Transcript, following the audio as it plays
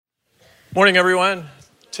Morning, everyone.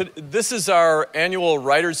 This is our annual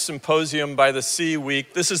Writers Symposium by the Sea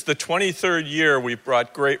week. This is the 23rd year we've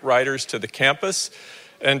brought great writers to the campus.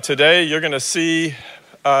 And today you're going to see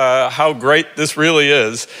how great this really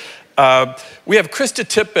is. We have Krista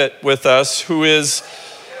Tippett with us, who is,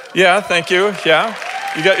 thank you. Yeah,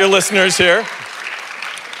 you got your listeners here.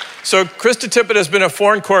 So Krista Tippett has been a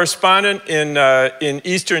foreign correspondent in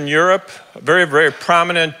Eastern Europe, a very, very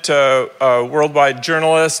prominent worldwide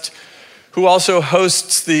journalist, who also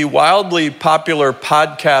hosts the wildly popular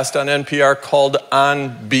podcast on NPR called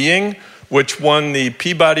On Being, which won the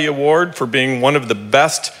Peabody Award for being one of the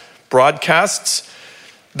best broadcasts.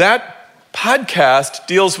 That podcast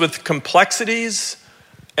deals with complexities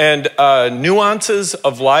and nuances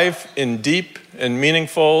of life in deep and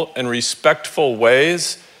meaningful and respectful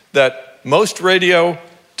ways that most radio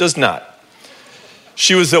does not.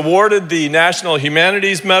 She was awarded the National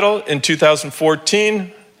Humanities Medal in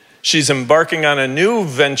 2014. She's embarking on a new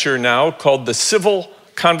venture now called the Civil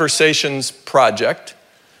Conversations Project.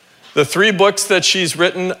 The 3 books that she's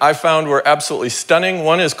written I found were absolutely stunning.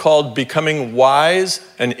 One is called Becoming Wise,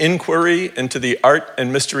 an inquiry into the art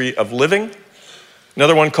and mystery of living.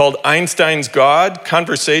 Another one called Einstein's God,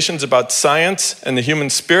 conversations about science and the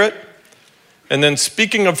human spirit. And then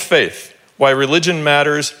Speaking of Faith, why religion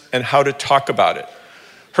matters and how to talk about it.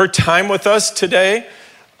 Her time with us today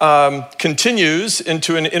continues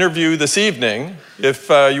into an interview this evening. If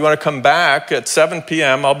you want to come back at 7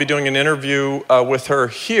 p.m., I'll be doing an interview with her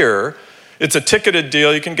here. It's a ticketed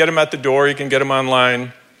deal. You can get them at the door. You can get them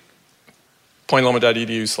online,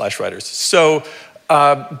 pointeloma.edu/writers. So,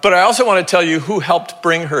 but I also want to tell you who helped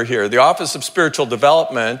bring her here. The Office of Spiritual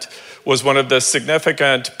Development was one of the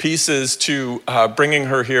significant pieces to bringing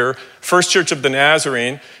her here. First Church of the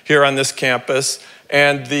Nazarene here on this campus,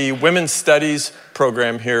 and the Women's Studies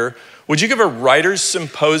program here. Would you give a Writers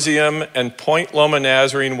Symposium and Point Loma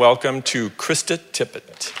Nazarene welcome to Krista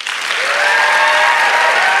Tippett?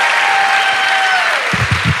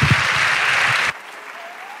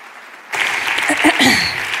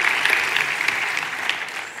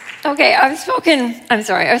 Okay, I've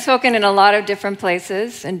spoken in a lot of different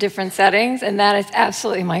places and different settings, and that is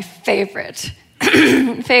absolutely my favorite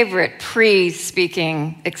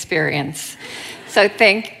pre-speaking experience. So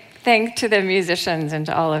thank to the musicians and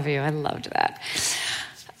to all of you. I loved that.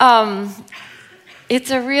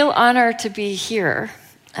 It's a real honor to be here.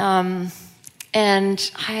 And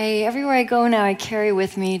everywhere I go now, I carry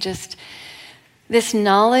with me just this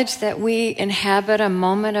knowledge that we inhabit a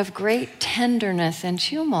moment of great tenderness and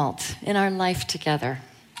tumult in our life together.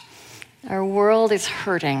 Our world is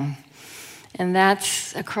hurting, and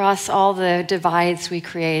that's across all the divides we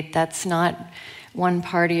create. That's not one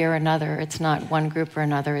party or another. It's not one group or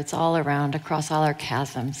another. It's all around, across all our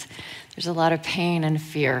chasms. There's a lot of pain and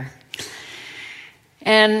fear.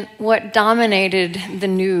 And what dominated the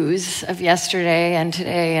news of yesterday and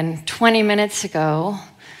today and 20 minutes ago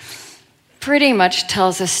pretty much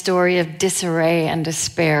tells a story of disarray and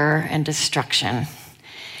despair and destruction.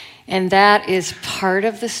 And that is part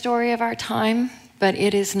of the story of our time, but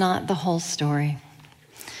it is not the whole story.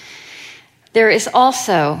 There is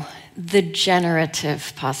also the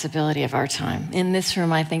generative possibility of our time. In this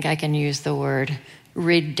room, I think I can use the word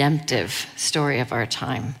redemptive story of our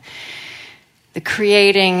time. The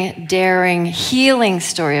creating, daring, healing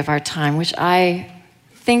story of our time, which I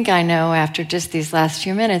think I know after just these last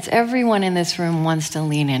few minutes, everyone in this room wants to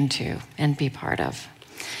lean into and be part of.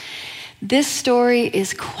 This story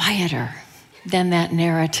is quieter than that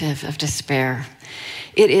narrative of despair.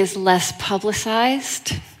 It is less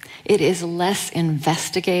publicized. It is less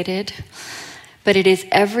investigated, but it is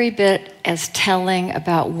every bit as telling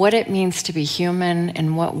about what it means to be human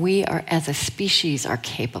and what we are as a species are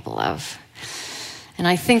capable of. And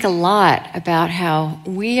I think a lot about how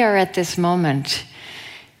we are at this moment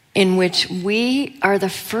in which we are the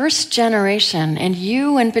first generation, and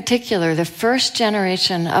you in particular, the first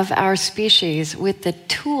generation of our species with the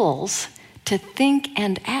tools to think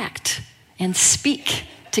and act and speak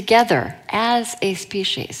together as a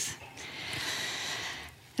species.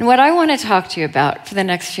 And what I want to talk to you about for the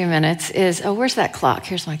next few minutes is, where's that clock?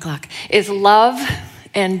 Here's my clock. Is love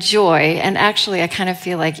and joy. And actually, I kind of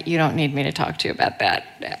feel like you don't need me to talk to you about that.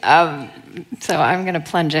 So I'm going to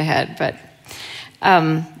plunge ahead. But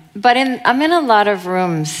I'm in a lot of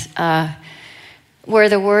rooms where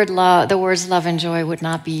the words love and joy would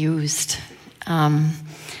not be used.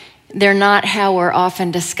 They're not how we're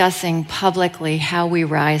often discussing publicly how we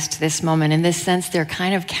rise to this moment. In this sense, they're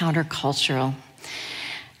kind of countercultural.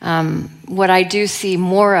 What I do see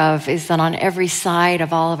more of is that on every side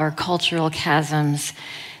of all of our cultural chasms,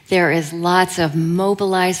 There is lots of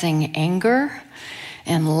mobilizing anger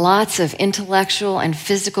and lots of intellectual and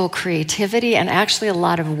physical creativity, and actually a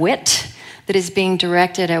lot of wit that is being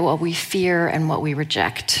directed at what we fear and what we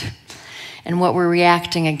reject and what we're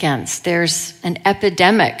reacting against. There's an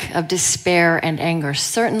epidemic of despair and anger,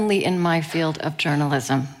 certainly in my field of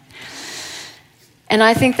journalism. And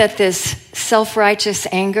I think that this self-righteous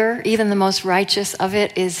anger, even the most righteous of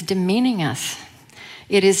it, is demeaning us.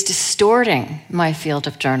 It is distorting my field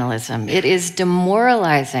of journalism. It is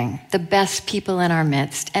demoralizing the best people in our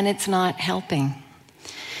midst, and it's not helping.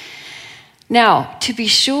 Now, to be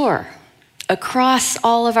sure, across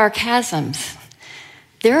all of our chasms,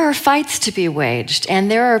 there are fights to be waged,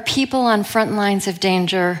 and there are people on front lines of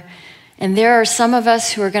danger, and there are some of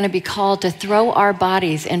us who are going to be called to throw our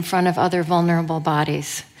bodies in front of other vulnerable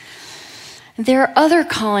bodies. There are other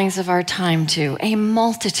callings of our time too, a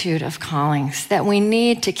multitude of callings that we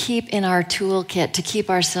need to keep in our toolkit to keep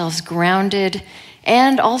ourselves grounded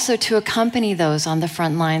and also to accompany those on the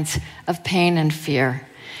front lines of pain and fear.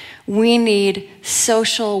 We need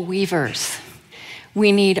social weavers.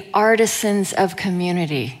 We need artisans of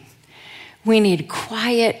community. We need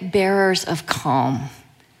quiet bearers of calm,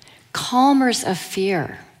 calmers of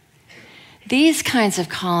fear. These kinds of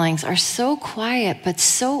callings are so quiet but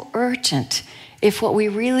so urgent if what we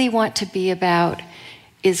really want to be about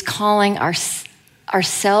is calling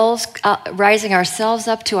ourselves, rising ourselves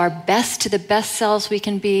up to the best selves we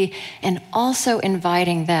can be, and also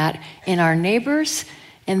inviting that in our neighbors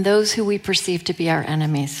and those who we perceive to be our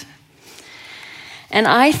enemies. And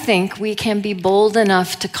I think we can be bold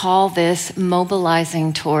enough to call this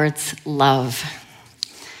mobilizing towards love.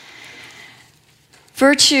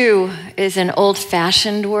 Virtue is an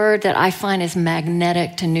old-fashioned word that I find is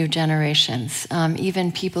magnetic to new generations,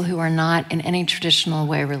 even people who are not in any traditional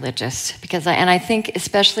way religious. And I think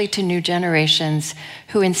especially to new generations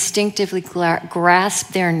who instinctively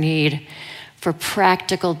grasp their need for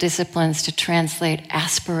practical disciplines to translate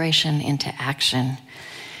aspiration into action.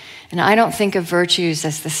 And I don't think of virtues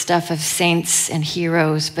as the stuff of saints and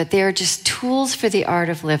heroes, but they are just tools for the art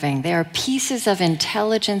of living. They are pieces of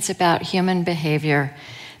intelligence about human behavior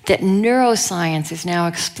that neuroscience is now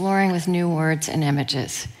exploring with new words and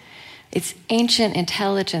images. It's ancient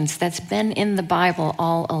intelligence that's been in the Bible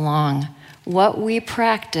all along. What we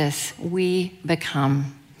practice, we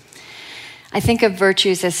become. I think of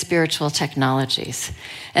virtues as spiritual technologies.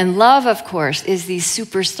 And love, of course, is the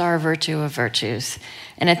superstar virtue of virtues.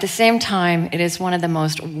 And at the same time, it is one of the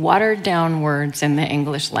most watered down words in the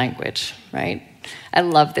English language, right? I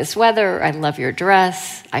love this weather. I love your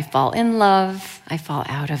dress. I fall in love. I fall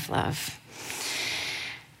out of love.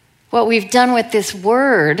 What we've done with this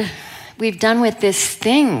word, we've done with this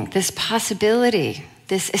thing, this possibility,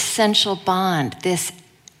 this essential bond, this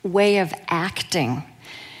way of acting.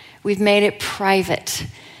 We've made it private,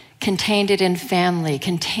 contained it in family,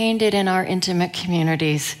 contained it in our intimate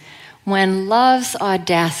communities, when love's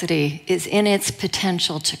audacity is in its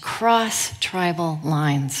potential to cross tribal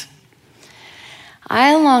lines.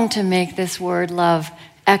 I long to make this word love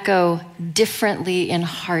echo differently in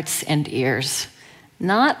hearts and ears,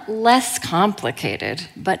 not less complicated,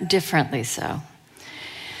 but differently so.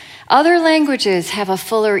 Other languages have a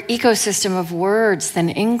fuller ecosystem of words than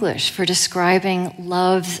English for describing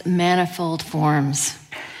love's manifold forms.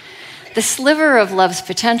 The sliver of love's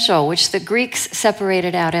potential, which the Greeks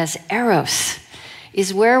separated out as eros,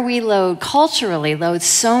 is where we culturally load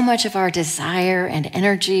so much of our desire and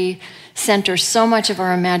energy, center so much of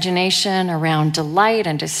our imagination around delight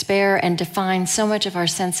and despair, and define so much of our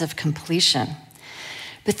sense of completion.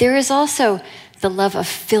 But there is also the love of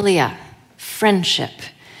philia, friendship.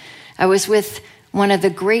 I was with one of the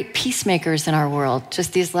great peacemakers in our world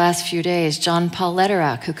just these last few days, John Paul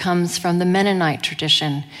Lederach, who comes from the Mennonite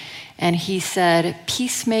tradition. And he said,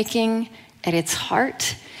 peacemaking at its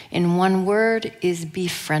heart, in one word, is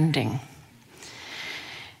befriending.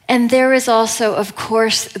 And there is also, of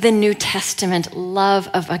course, the New Testament love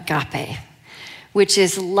of agape, which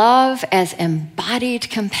is love as embodied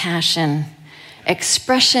compassion,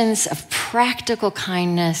 expressions of practical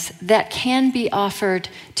kindness that can be offered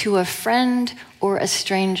to a friend or a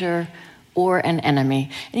stranger or an enemy.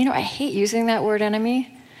 And I hate using that word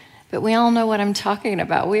enemy, but we all know what I'm talking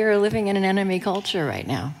about. We are living in an enemy culture right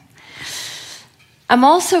now. I'm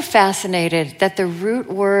also fascinated that the root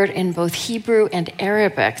word in both Hebrew and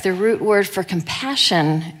Arabic, the root word for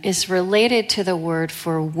compassion, is related to the word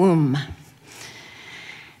for womb.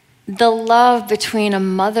 The love between a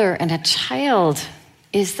mother and a child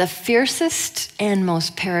is the fiercest and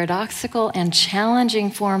most paradoxical and challenging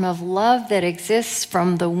form of love that exists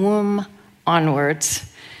from the womb onwards.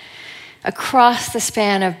 across the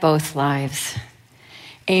span of both lives,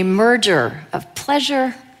 a merger of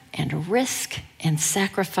pleasure and risk and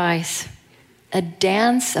sacrifice, a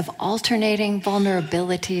dance of alternating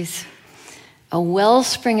vulnerabilities, a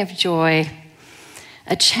wellspring of joy,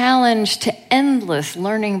 a challenge to endless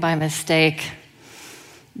learning by mistake,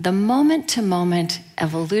 the moment-to-moment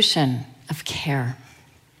evolution of care.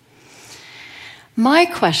 My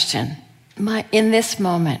question in this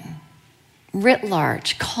moment, writ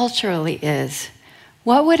large, culturally, is,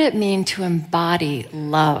 what would it mean to embody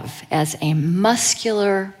love as a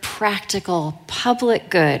muscular, practical, public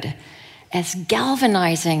good, as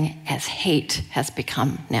galvanizing as hate has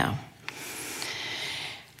become now?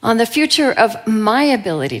 On the future of my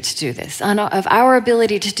ability to do this, of our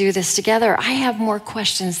ability to do this together, I have more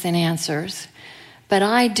questions than answers, but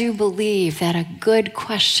I do believe that a good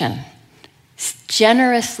question,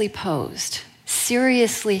 generously posed,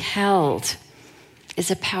 seriously held, is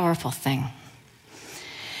a powerful thing.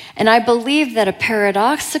 And I believe that a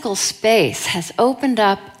paradoxical space has opened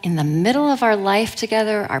up in the middle of our life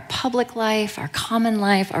together, our public life, our common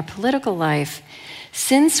life, our political life,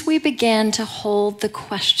 since we began to hold the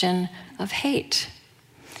question of hate.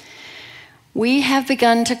 We have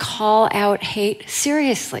begun to call out hate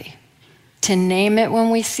seriously, to name it when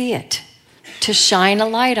we see it, to shine a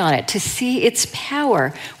light on it, to see its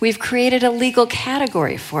power. We've created a legal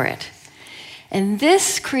category for it. And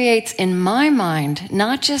this creates, in my mind,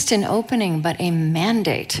 not just an opening, but a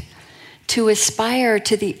mandate to aspire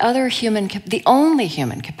to the only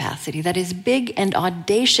human capacity that is big and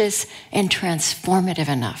audacious and transformative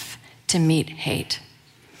enough to meet hate.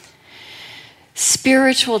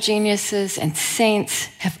 Spiritual geniuses and saints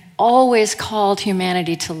have always called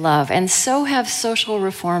humanity to love, and so have social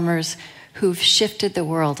reformers who've shifted the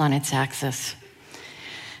world on its axis.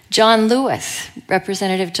 John Lewis,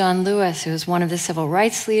 Representative John Lewis, who is one of the civil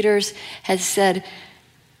rights leaders, has said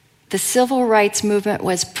the civil rights movement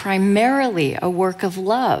was primarily a work of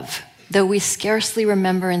love, though we scarcely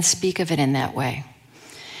remember and speak of it in that way.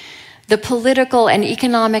 The political and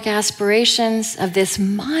economic aspirations of this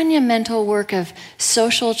monumental work of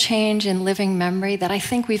social change and living memory that I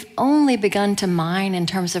think we've only begun to mine in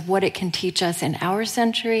terms of what it can teach us in our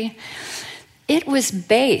century, it was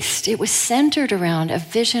centered around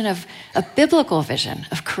a biblical vision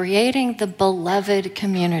of creating the beloved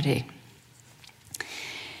community.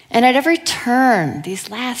 And at every turn, this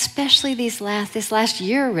last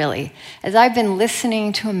year really, as I've been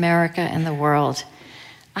listening to America and the world,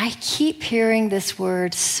 I keep hearing this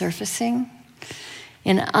word surfacing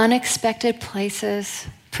in unexpected places,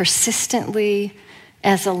 persistently,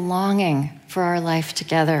 as a longing for our life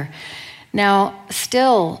together. Now,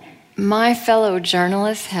 still, my fellow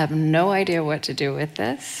journalists have no idea what to do with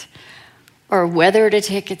this, or whether to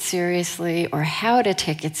take it seriously, or how to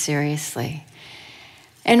take it seriously.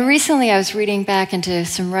 And recently I was reading back into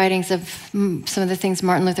some writings of some of the things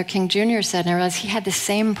Martin Luther King Jr. said, and I realized he had the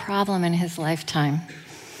same problem in his lifetime.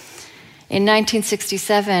 In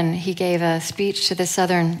 1967, he gave a speech to the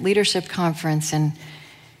Southern Leadership Conference, and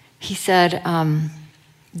he said,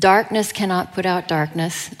 darkness cannot put out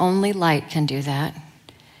darkness, only light can do that.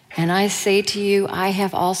 And I say to you, I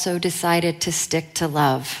have also decided to stick to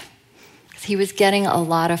love. He was getting a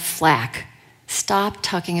lot of flack. Stop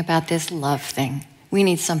talking about this love thing. We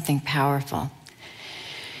need something powerful.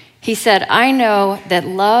 He said, I know that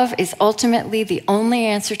love is ultimately the only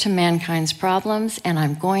answer to mankind's problems, and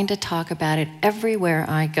I'm going to talk about it everywhere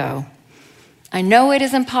I go. I know it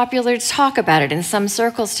isn't popular to talk about it in some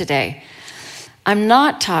circles today. I'm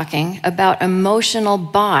not talking about emotional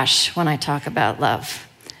bosh when I talk about love.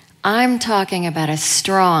 I'm talking about a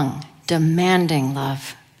strong, demanding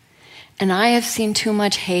love. And I have seen too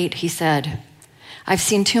much hate, he said. I've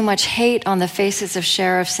seen too much hate on the faces of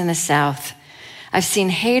sheriffs in the South. I've seen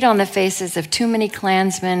hate on the faces of too many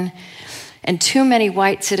Klansmen and too many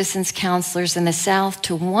white citizens counselors in the South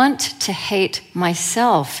to want to hate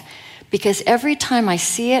myself, because every time I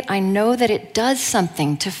see it, I know that it does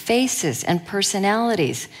something to faces and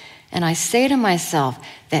personalities. And I say to myself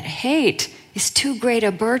that hate is too great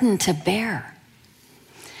a burden to bear.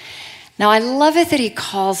 Now, I love it that he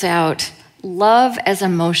calls out love as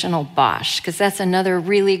emotional bosh, because that's another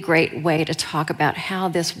really great way to talk about how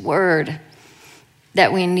this word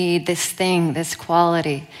that we need, this thing, this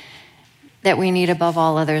quality that we need above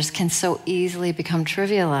all others, can so easily become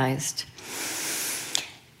trivialized.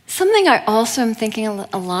 Something I also am thinking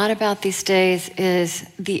a lot about these days is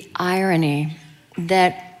the irony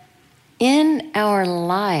that in our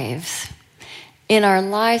lives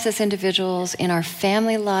as individuals, in our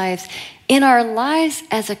family lives, in our lives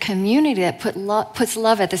as a community that puts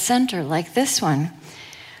love at the center, like this one,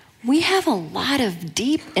 we have a lot of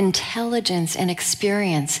deep intelligence and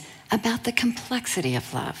experience about the complexity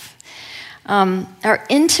of love. Our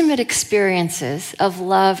intimate experiences of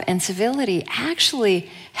love and civility actually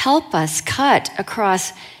help us cut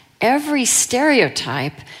across every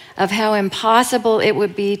stereotype of how impossible it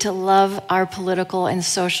would be to love our political and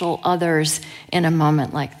social others in a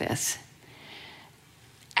moment like this.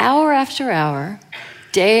 Hour after hour,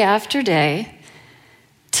 day after day,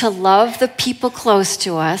 to love the people close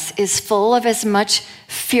to us is full of as much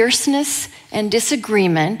fierceness and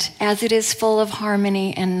disagreement as it is full of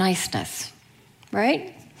harmony and niceness,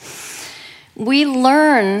 right? We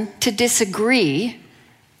learn to disagree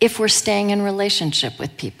if we're staying in relationship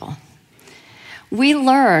with people. We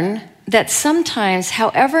learn that sometimes,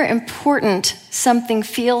 however important something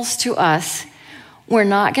feels to us, we're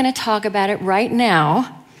not going to talk about it right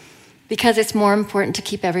now because it's more important to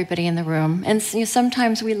keep everybody in the room. And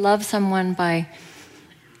sometimes we love someone by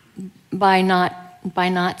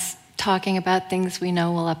not talking about things we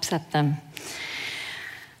know will upset them.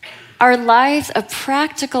 Our lives of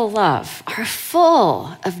practical love are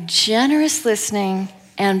full of generous listening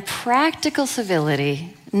and practical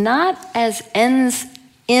civility, not as ends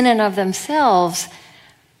in and of themselves,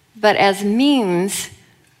 but as means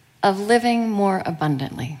of living more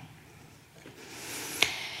abundantly.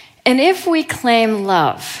 And if we claim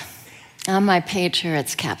love, on my page here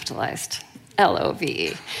it's capitalized,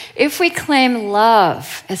 L-O-V-E. If we claim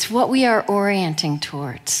love as what we are orienting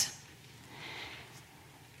towards,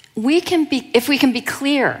 if we can be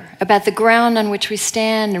clear about the ground on which we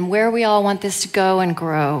stand and where we all want this to go and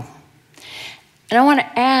grow. And I want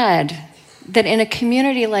to add that in a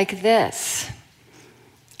community like this,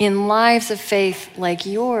 in lives of faith like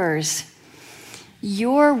yours,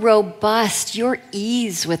 your robust, your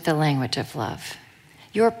ease with the language of love,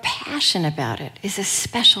 your passion about it is a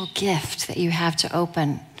special gift that you have to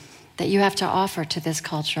open, that you have to offer to this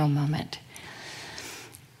cultural moment.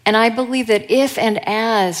 And I believe that if and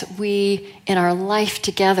as we, in our life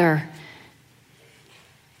together,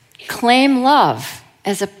 claim love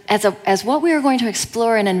as what we are going to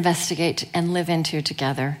explore and investigate and live into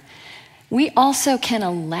together, we also can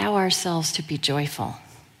allow ourselves to be joyful.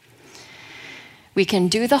 We can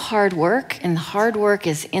do the hard work, and the hard work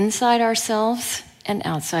is inside ourselves and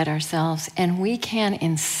outside ourselves, and we can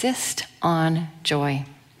insist on joy.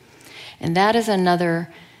 And that is another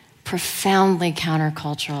profoundly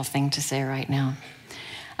countercultural thing to say right now.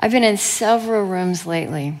 I've been in several rooms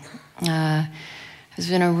lately. I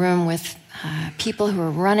was in a room with people who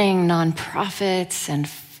are running nonprofits and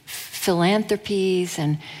philanthropies,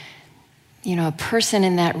 and a person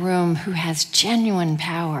in that room who has genuine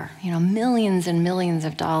power, millions and millions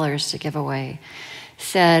of dollars to give away,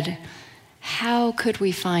 said, how could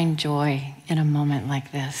we find joy in a moment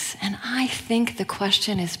like this? And I think the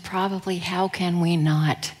question is probably, how can we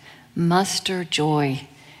not muster joy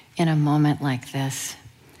in a moment like this?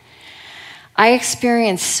 I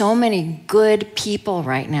experience so many good people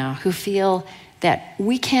right now who feel that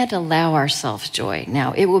we can't allow ourselves joy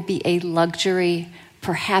now. It will be a luxury,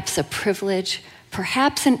 perhaps a privilege,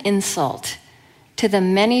 perhaps an insult to the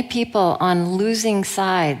many people on losing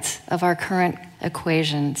sides of our current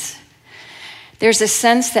equations. There's a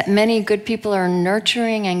sense that many good people are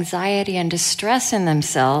nurturing anxiety and distress in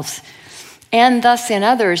themselves and thus in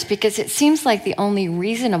others because it seems like the only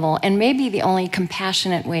reasonable and maybe the only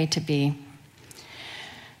compassionate way to be.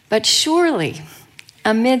 But surely,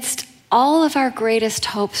 amidst all of our greatest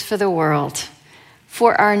hopes for the world,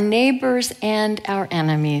 for our neighbors and our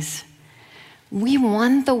enemies, we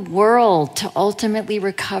want the world to ultimately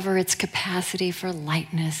recover its capacity for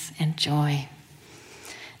lightness and joy.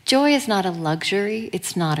 Joy is not a luxury,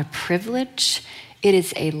 it's not a privilege, it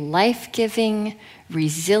is a life-giving,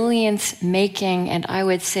 resilience-making, and I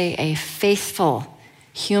would say a faithful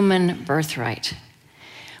human birthright.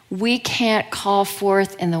 We can't call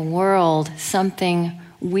forth in the world something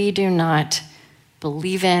we do not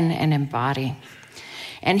believe in and embody.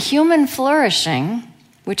 And human flourishing,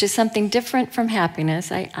 which is something different from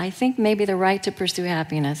happiness, I think maybe the right to pursue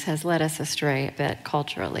happiness has led us astray a bit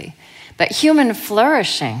culturally. But human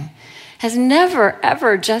flourishing has never,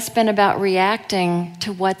 ever just been about reacting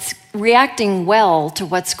well to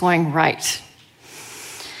what's going right.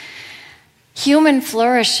 Human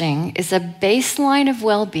flourishing is a baseline of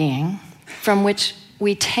well-being from which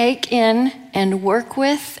we take in and work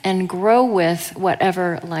with and grow with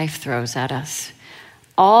whatever life throws at us.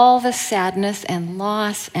 All the sadness and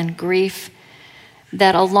loss and grief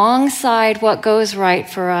that alongside what goes right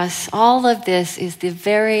for us, all of this is the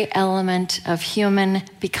very element of human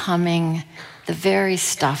becoming, the very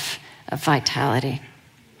stuff of vitality.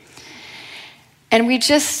 And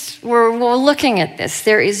we're looking at this.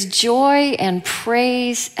 There is joy and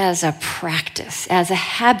praise as a practice, as a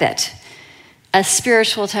habit, a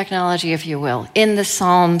spiritual technology, if you will, in the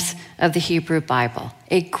Psalms of the Hebrew Bible.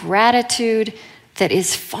 A gratitude that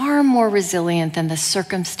is far more resilient than the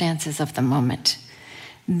circumstances of the moment.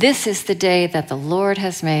 This is the day that the Lord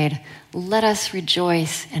has made. Let us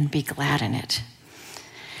rejoice and be glad in it.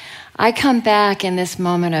 I come back in this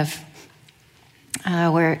moment of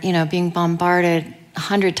where, being bombarded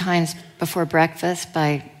 100 times before breakfast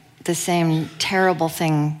by the same terrible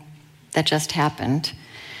thing that just happened,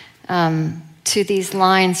 to these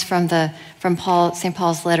lines from St.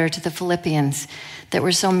 Paul's letter to the Philippians that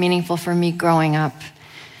were so meaningful for me growing up.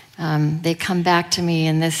 They come back to me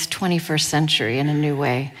in this 21st century in a new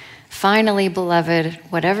way. Finally, beloved,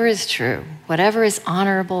 whatever is true, whatever is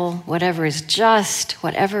honorable, whatever is just,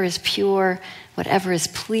 whatever is pure, whatever is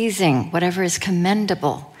pleasing, whatever is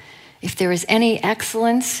commendable, if there is any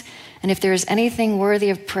excellence and if there is anything worthy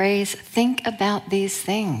of praise, think about these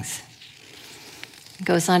things. It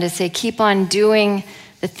goes on to say, keep on doing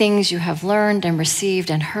the things you have learned and received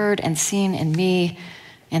and heard and seen in me,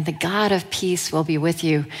 and the God of peace will be with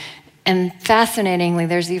you. And fascinatingly,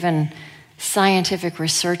 there's even scientific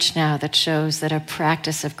research now that shows that a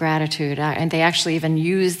practice of gratitude, and they actually even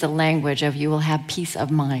use the language of you will have peace of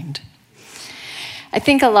mind. I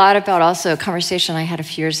think a lot about also a conversation I had a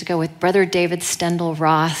few years ago with Brother David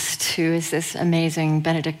Stendal-Rast, who is this amazing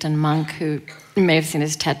Benedictine monk who you may have seen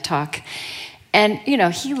his TED Talk. And,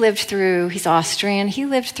 he's Austrian, he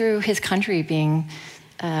lived through his country being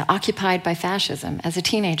occupied by fascism as a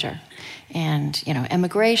teenager and,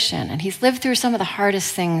 immigration. And he's lived through some of the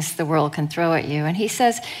hardest things the world can throw at you. And he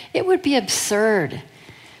says, it would be absurd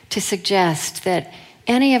to suggest that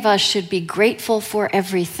any of us should be grateful for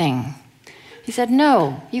everything. He said,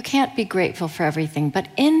 no, you can't be grateful for everything, but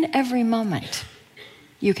in every moment,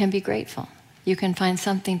 you can be grateful. You can find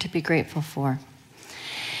something to be grateful for.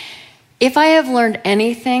 If I have learned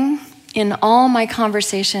anything in all my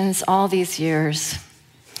conversations all these years,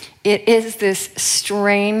 it is this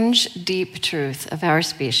strange, deep truth of our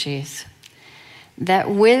species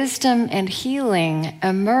that wisdom and healing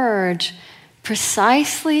emerge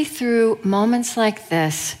precisely through moments like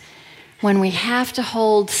this when we have to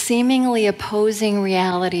hold seemingly opposing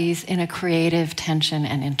realities in a creative tension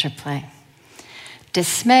and interplay.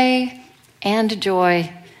 Dismay and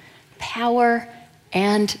joy, power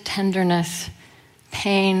and tenderness,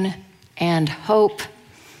 pain and hope,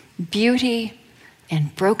 beauty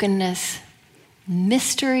and brokenness,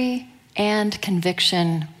 mystery and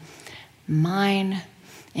conviction, mine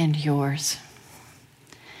and yours.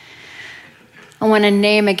 I want to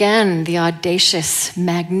name again the audacious,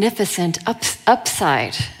 magnificent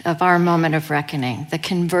upside of our moment of reckoning, the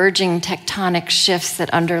converging tectonic shifts that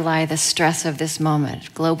underlie the stress of this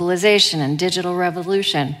moment, globalization and digital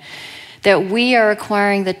revolution, that we are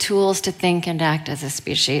acquiring the tools to think and act as a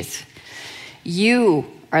species. You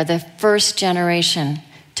are the first generation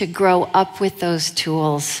to grow up with those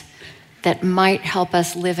tools that might help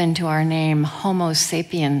us live into our name, Homo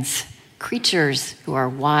sapiens, creatures who are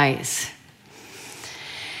wise.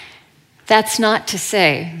 That's not to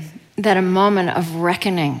say that a moment of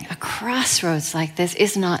reckoning, a crossroads like this,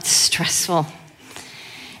 is not stressful,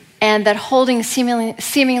 and that holding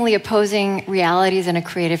seemingly opposing realities in a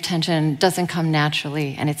creative tension doesn't come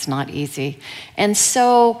naturally, and it's not easy. And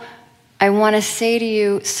so I want to say to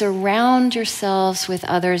you, surround yourselves with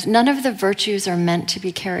others. None of the virtues are meant to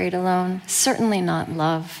be carried alone. Certainly not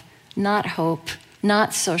love, not hope,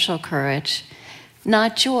 not social courage,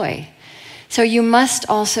 not joy. So you must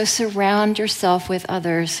also surround yourself with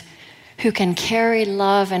others who can carry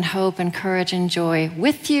love and hope and courage and joy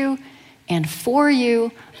with you and for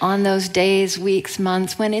you on those days, weeks,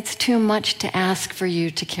 months when it's too much to ask for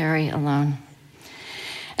you to carry alone.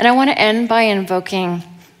 And I want to end by invoking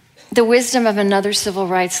the wisdom of another civil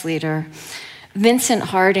rights leader, Vincent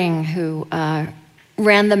Harding, who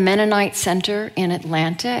ran the Mennonite Center in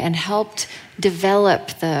Atlanta and helped develop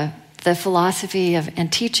the philosophy of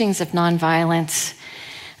and teachings of nonviolence.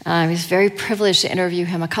 I was very privileged to interview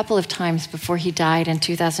him a couple of times before he died in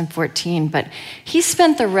 2014, but he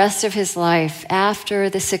spent the rest of his life after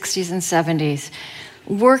the 60s and 70s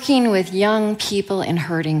working with young people in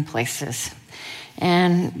hurting places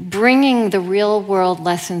and bringing the real world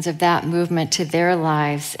lessons of that movement to their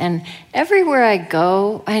lives. And everywhere I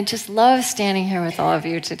go, I just love standing here with all of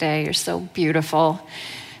you today. You're so beautiful.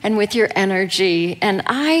 And with your energy. And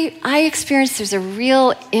I experience there's a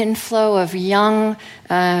real inflow of young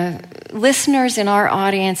listeners in our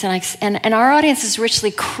audience, and our audience is richly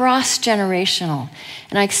cross-generational.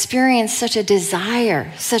 And I experience such a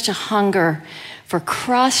desire, such a hunger for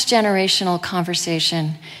cross-generational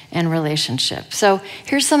conversation and relationship. So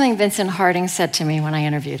here's something Vincent Harding said to me when I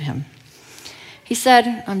interviewed him. He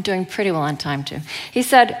said, I'm doing pretty well on time too. He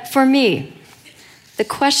said, for me, the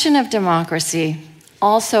question of democracy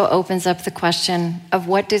also opens up the question of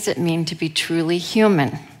what does it mean to be truly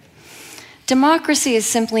human? Democracy is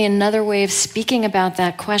simply another way of speaking about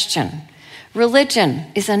that question. Religion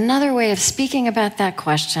is another way of speaking about that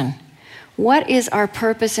question. What is our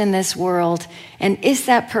purpose in this world, and is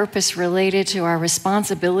that purpose related to our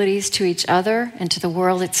responsibilities to each other and to the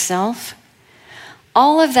world itself?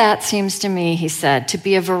 All of that seems to me, he said, to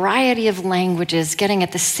be a variety of languages getting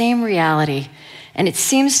at the same reality, and it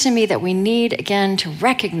seems to me that we need, again, to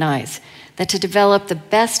recognize that to develop the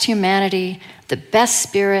best humanity, the best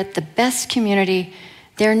spirit, the best community,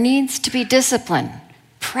 there needs to be discipline,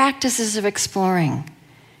 practices of exploring.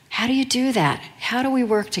 How do you do that? How do we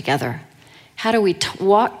work together? How do we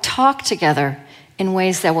talk together in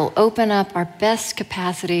ways that will open up our best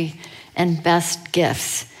capacity and best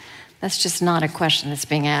gifts? That's just not a question that's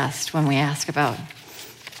being asked when we ask about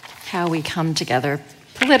how we come together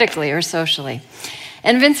politically or socially.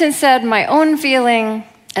 And Vincent said, my own feeling,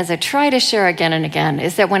 as I try to share again and again,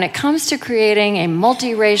 is that when it comes to creating a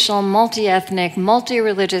multiracial, multi-ethnic,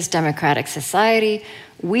 multi-religious democratic society,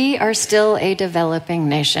 we are still a developing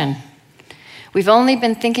nation. We've only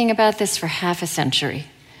been thinking about this for half a century.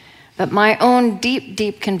 But my own deep,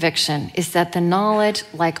 deep conviction is that the knowledge,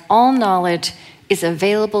 like all knowledge, is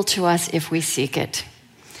available to us if we seek it.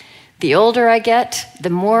 The older I get, the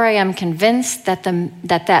more I am convinced that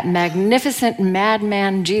that magnificent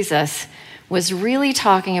madman Jesus was really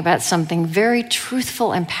talking about something very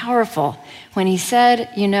truthful and powerful when he said,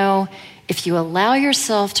 you know, if you allow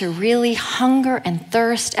yourself to really hunger and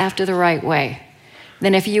thirst after the right way,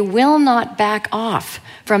 then if you will not back off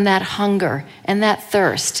from that hunger and that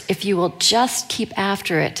thirst, if you will just keep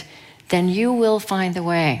after it, then you will find the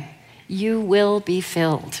way. You will be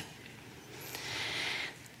filled.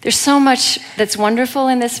 There's so much that's wonderful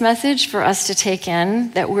in this message for us to take in,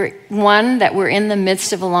 that we're in the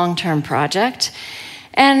midst of a long-term project.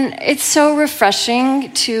 And it's so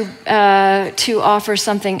refreshing to offer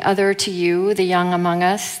something other to you, the young among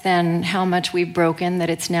us, than how much we've broken that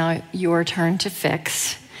it's now your turn to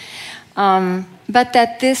fix. But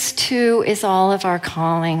that this too is all of our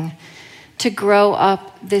calling, to grow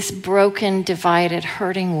up this broken, divided,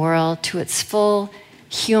 hurting world to its full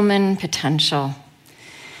human potential,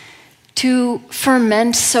 to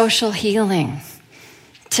ferment social healing,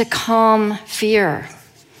 to calm fear,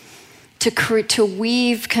 to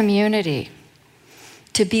weave community,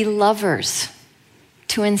 to be lovers,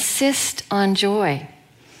 to insist on joy,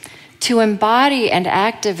 to embody and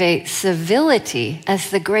activate civility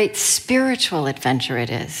as the great spiritual adventure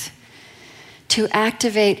it is, to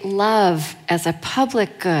activate love as a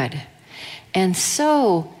public good, and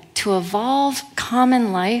so to evolve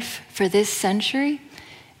common life for this century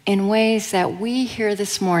in ways that we here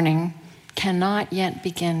this morning cannot yet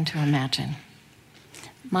begin to imagine.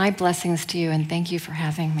 My blessings to you, and thank you for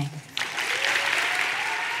having me.